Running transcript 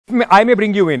I may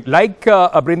bring you in. Like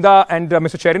Brinda and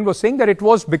Mr. Charan was saying that it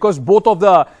was because both of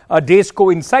the days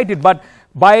coincided. But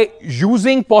by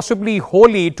using possibly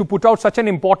Holi to put out such an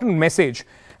important message,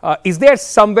 is there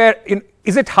somewhere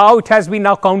is it how it has been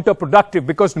now counterproductive?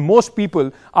 Because most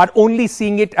people are only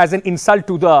seeing it as an insult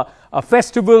to the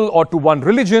festival or to one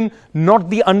religion, not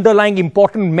the underlying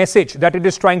important message that it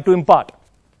is trying to impart.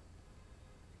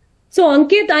 So,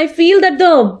 Ankit, I feel that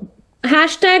the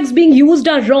hashtags being used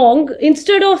are wrong.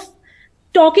 Instead of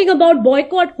talking about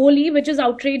boycott Holi, which is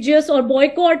outrageous, or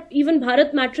boycott even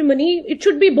Bharat Matrimony, it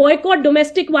should be boycott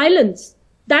domestic violence.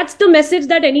 That's the message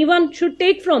that anyone should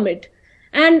take from it.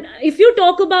 And if you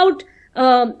talk about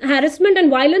harassment and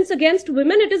violence against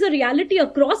women, it is a reality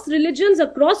across religions,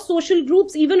 across social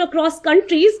groups, even across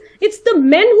countries. It's the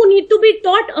men who need to be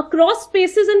taught across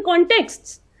spaces and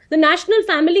contexts. The National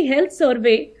Family Health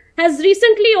Survey has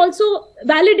recently also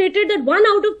validated that 1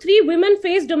 out of 3 women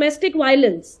face domestic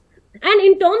violence. And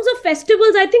in terms of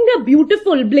festivals, I think they're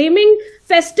beautiful, blaming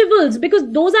festivals, because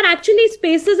those are actually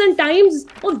spaces and times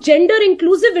of gender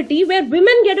inclusivity where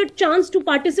women get a chance to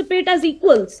participate as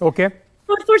equals. Okay.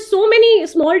 But for so many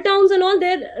small towns and all,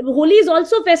 Holi is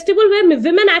also a festival where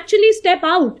women actually step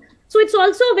out. So it's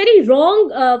also a very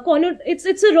wrong,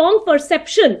 it's a wrong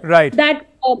perception. Right. That,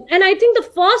 and I think the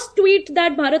first tweet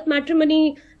that Bharat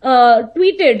Matrimony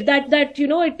tweeted that you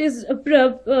know, it is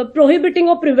prohibiting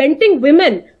or preventing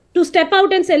women to step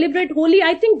out and celebrate Holi,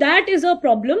 I think that is a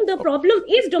problem. The problem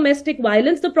is domestic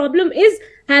violence. The problem is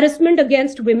harassment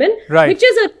against women, right, which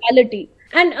is a reality.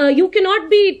 And you cannot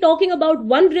be talking about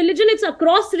one religion. It's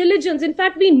across religions. In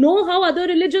fact, we know how other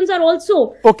religions are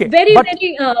also very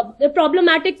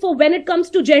problematic for when it comes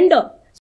to gender.